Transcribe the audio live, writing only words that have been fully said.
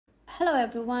Hello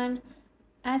everyone.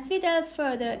 As we delve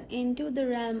further into the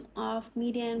realm of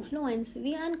media influence,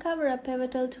 we uncover a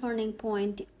pivotal turning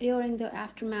point during the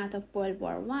aftermath of World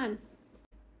War I.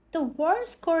 The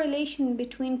war's correlation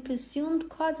between presumed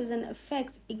causes and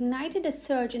effects ignited a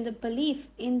surge in the belief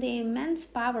in the immense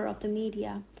power of the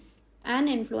media, an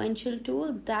influential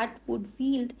tool that would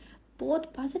wield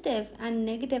both positive and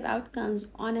negative outcomes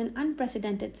on an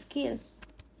unprecedented scale.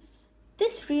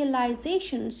 This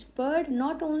realization spurred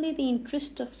not only the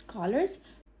interest of scholars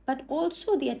but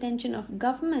also the attention of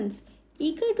governments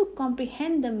eager to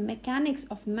comprehend the mechanics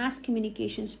of mass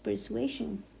communications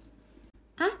persuasion.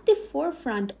 At the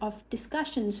forefront of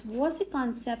discussions was the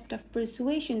concept of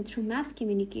persuasion through mass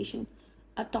communication,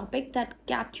 a topic that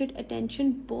captured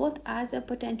attention both as a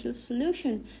potential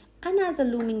solution and as a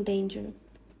looming danger.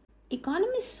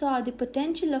 Economists saw the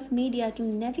potential of media to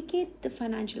navigate the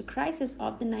financial crisis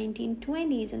of the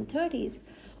 1920s and 30s,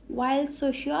 while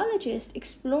sociologists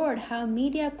explored how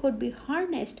media could be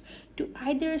harnessed to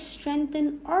either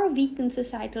strengthen or weaken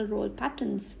societal role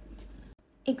patterns.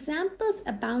 Examples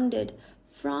abounded,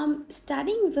 from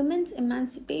studying women's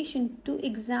emancipation to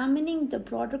examining the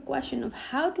broader question of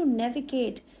how to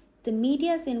navigate the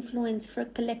media's influence for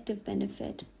collective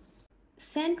benefit.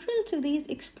 Central to these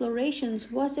explorations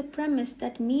was the premise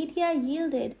that media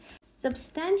yielded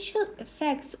substantial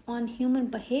effects on human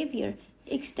behavior,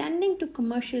 extending to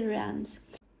commercial realms.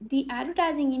 The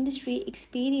advertising industry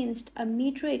experienced a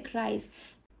meteoric rise,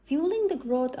 fueling the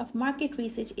growth of market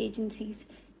research agencies.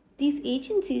 These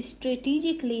agencies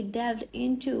strategically delved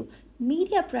into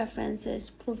media preferences,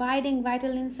 providing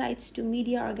vital insights to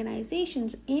media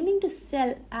organizations aiming to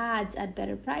sell ads at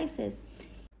better prices.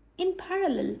 In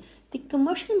parallel, the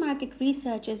commercial market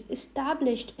researchers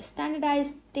established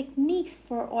standardized techniques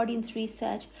for audience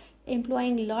research,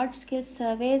 employing large-scale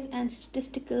surveys and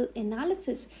statistical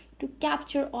analysis to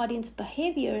capture audience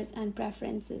behaviors and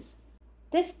preferences.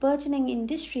 This burgeoning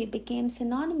industry became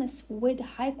synonymous with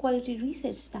high-quality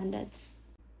research standards.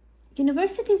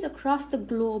 Universities across the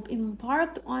globe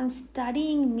embarked on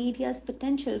studying media's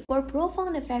potential for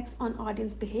profound effects on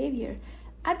audience behavior.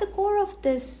 At the core of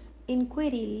this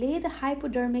inquiry lay the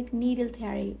hypodermic needle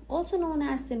theory, also known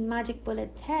as the magic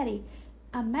bullet theory,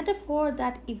 a metaphor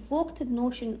that evoked the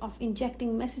notion of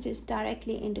injecting messages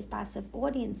directly into passive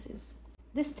audiences.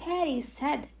 This theory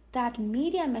said that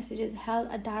media messages held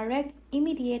a direct,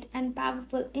 immediate, and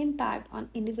powerful impact on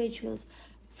individuals,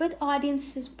 with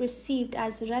audiences perceived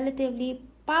as relatively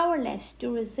powerless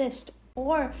to resist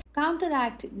or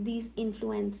counteract these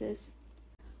influences.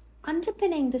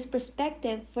 Underpinning this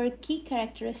perspective were key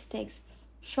characteristics: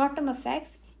 short-term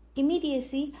effects,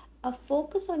 immediacy, a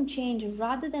focus on change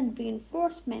rather than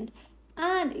reinforcement,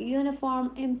 and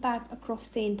uniform impact across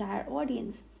the entire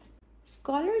audience.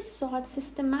 Scholars sought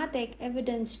systematic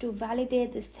evidence to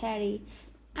validate this theory,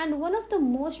 and one of the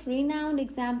most renowned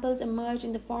examples emerged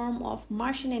in the form of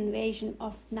Martian invasion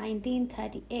of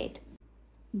 1938.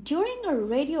 During a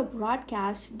radio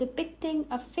broadcast depicting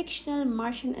a fictional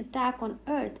Martian attack on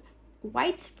Earth,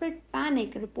 widespread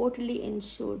panic reportedly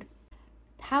ensued.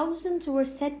 Thousands were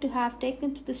said to have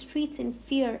taken to the streets in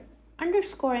fear,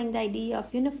 underscoring the idea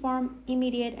of uniform,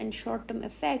 immediate, and short-term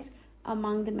effects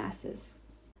among the masses.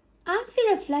 As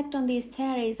we reflect on these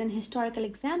theories and historical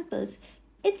examples,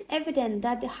 it's evident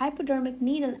that the hypodermic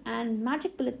needle and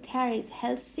magic bullet theories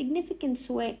held significant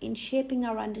sway in shaping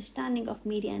our understanding of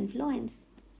media influence.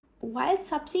 While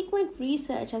subsequent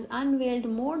research has unveiled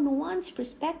more nuanced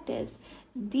perspectives,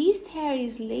 these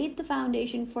theories laid the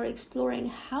foundation for exploring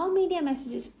how media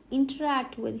messages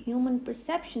interact with human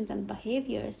perceptions and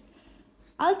behaviors,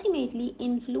 ultimately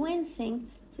influencing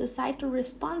societal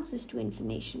responses to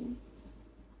information.